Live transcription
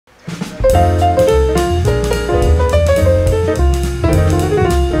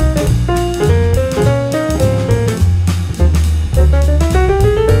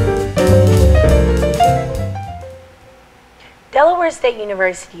State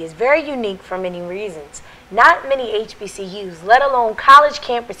University is very unique for many reasons. Not many HBCUs, let alone college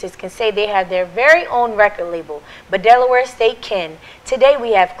campuses, can say they have their very own record label, but Delaware State can. Today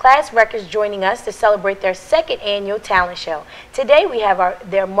we have Class Records joining us to celebrate their second annual talent show. Today we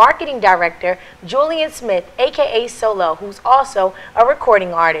have their marketing director, Julian Smith, aka Solo, who's also a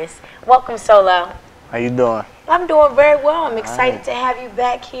recording artist. Welcome, Solo. How you doing? I'm doing very well. I'm excited to have you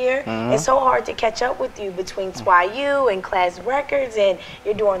back here. It's so hard to catch up with you between SWIU and Class Records, and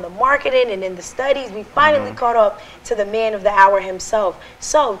you're doing the marketing and in the studies. We finally caught up to the man of the hour himself.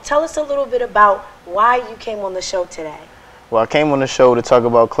 So tell us a little bit about why you came on the show today. Well, I came on the show to talk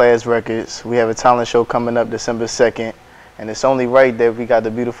about Class Records. We have a talent show coming up December 2nd, and it's only right that we got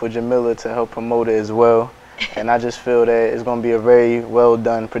the beautiful Jamila to help promote it as well. And I just feel that it's going to be a very well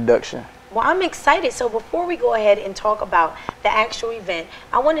done production. Well, I'm excited. So before we go ahead and talk about the actual event,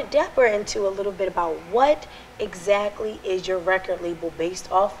 I want to delve into a little bit about what exactly is your record label based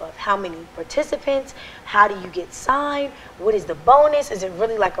off of? How many participants? How do you get signed? What is the bonus? Is it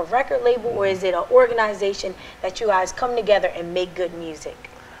really like a record label, or is it an organization that you guys come together and make good music?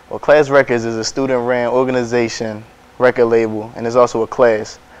 Well, Class Records is a student-ran organization record label, and it's also a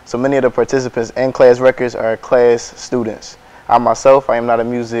class. So many of the participants in Class Records are class students. I myself, I am not a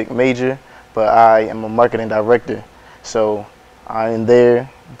music major, but I am a marketing director. So I am there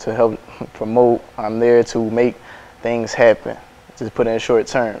to help promote. I'm there to make things happen, just put it in short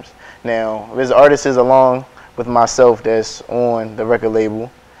terms. Now, there's artists along with myself that's on the record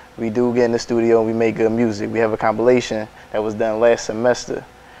label. We do get in the studio and we make good music. We have a compilation that was done last semester.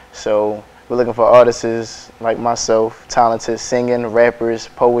 So we're looking for artists like myself, talented singing, rappers,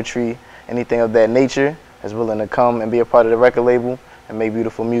 poetry, anything of that nature, is willing to come and be a part of the record label and make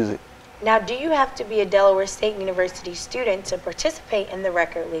beautiful music. Now, do you have to be a Delaware State University student to participate in the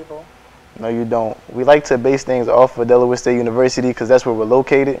record label? No, you don't. We like to base things off of Delaware State University because that's where we're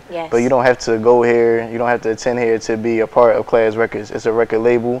located. Yes. But you don't have to go here, you don't have to attend here to be a part of Class Records. It's a record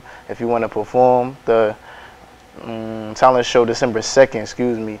label. If you want to perform the talent show December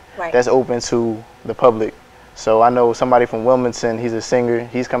 2nd, that's open to the public. So I know somebody from Wilmington, he's a singer,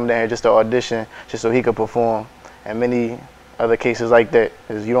 he's coming down here just to audition, just so he could perform, and many other cases like that,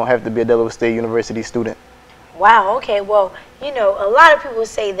 because you don't have to be a Delaware State University student. Wow, okay, well, you know, a lot of people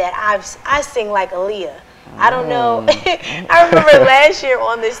say that I sing like Aaliyah. I don't know. I remember last year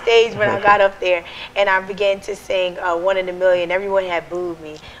on the stage when I got up there and I began to sing One in a Million, everyone had booed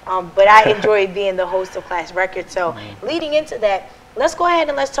me. But I enjoyed being the host of Class Records. So leading into that, let's go ahead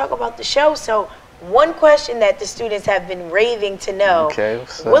and let's talk about the show. So one question that the students have been raving to know,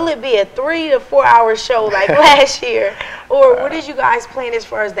 will it be a 3 to 4 hour show like last year? Or what did you guys plan as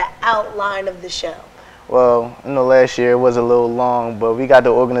far as the outline of the show? Well, you know, last year it was a little long, but we got the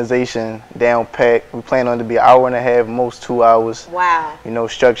organization down packed. We plan on it to be an hour and a half, most 2 hours. Wow. You know,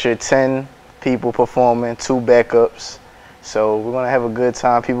 structured 10 people performing, 2 backups. So we're going to have a good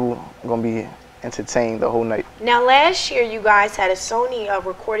time. People are going to be entertained the whole night. Now, last year you guys had a Sony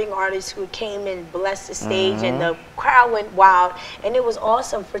recording artist who came and blessed the stage, and the crowd went wild, and it was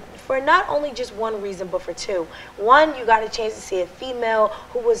awesome for not only just one reason, but for two. One, you got a chance to see a female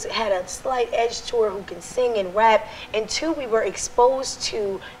who had a slight edge to her, who can sing and rap, and two, we were exposed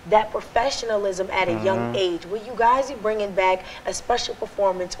to that professionalism at a young age. Will you guys be bringing back a special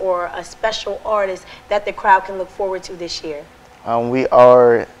performance or a special artist that the crowd can look forward to this year? We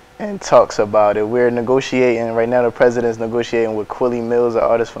are in talks about it. We're negotiating right now. The president's negotiating with Quilly Mills, an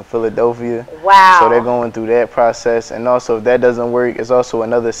artist from Philadelphia. Wow. So they're going through that process. And also, if that doesn't work, it's also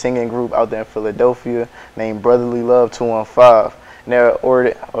another singing group out there in Philadelphia named Brotherly Love 215. And they're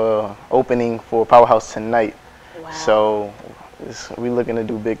opening for Powerhouse tonight. Wow. So we're looking to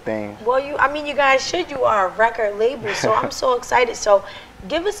do big things. Well, I mean, you guys should. You are a record label, so I'm so excited. So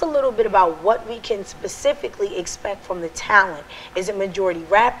give us a little bit about what we can specifically expect from the talent. Is it majority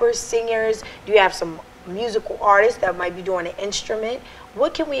rappers, singers? Do you have some musical artists that might be doing an instrument?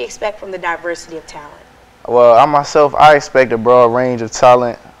 What can we expect from the diversity of talent? Well, I expect a broad range of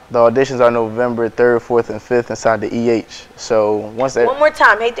talent. The auditions are November 3rd, 4th, and 5th inside the EH. So once that... One more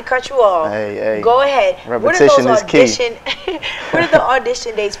time, hate to cut you off. Hey. Go ahead. Repetition is key. What are the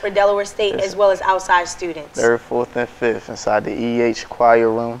audition dates for Delaware State as well as outside students? 3rd, 4th, and 5th inside the EH choir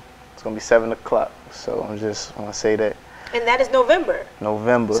room. It's going to be 7 o'clock. So I just want to say that. And that is November.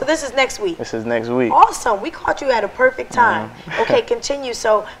 November. So this is next week. This is next week. Awesome. We caught you at a perfect time. Okay, continue.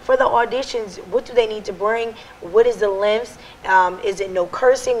 So for the auditions, what do they need to bring? What is the length? Is it no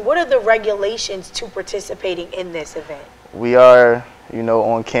cursing? What are the regulations to participating in this event? We are, you know,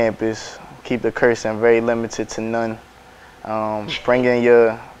 on campus. Keep the cursing very limited to none. Bring in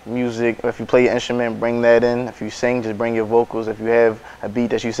your music. If you play your instrument, bring that in. If you sing, just bring your vocals. If you have a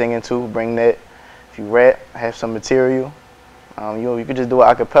beat that you sing into, bring that. If you rap, have some material. You could just do it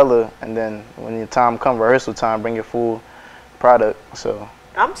a cappella, and then when your time comes, rehearsal time, bring your full product. So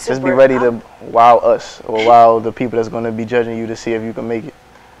just be ready to wow us or wow the people that's going to be judging you to see if you can make it.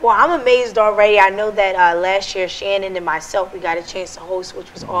 Well, I'm amazed already. I know that last year, Shannon and myself, we got a chance to host,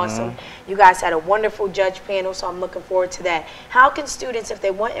 which was awesome. You guys had a wonderful judge panel, so I'm looking forward to that. How can students, if they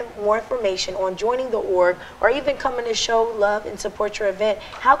want more information on joining the org or even coming to show love and support your event,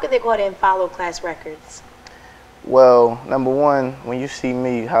 how can they go ahead and follow Class Records? Well, number one, when you see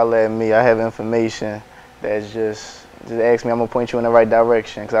me, holler at me. I have information that's just ask me. I'm going to point you in the right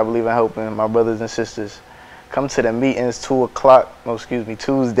direction because I believe in helping my brothers and sisters. Come to the meetings,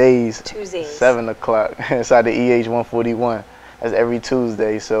 Tuesdays, 7 o'clock inside the EH 141. That's every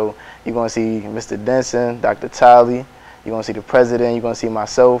Tuesday. So you're going to see Mr. Denson, Dr. Talley. You're going to see the president. You're going to see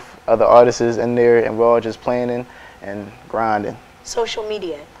myself, other artists in there, and we're all just planning and grinding. Social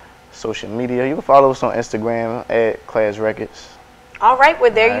media. Social media. You can follow us on Instagram at Class Records. All right,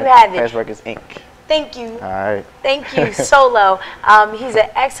 well, there you have it. Class Records, Inc. Thank you. All right. Thank you, Solo. He's an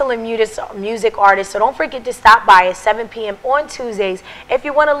excellent music artist, so don't forget to stop by at 7 p.m. on Tuesdays if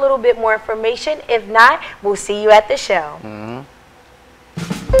you want a little bit more information. If not, we'll see you at the show.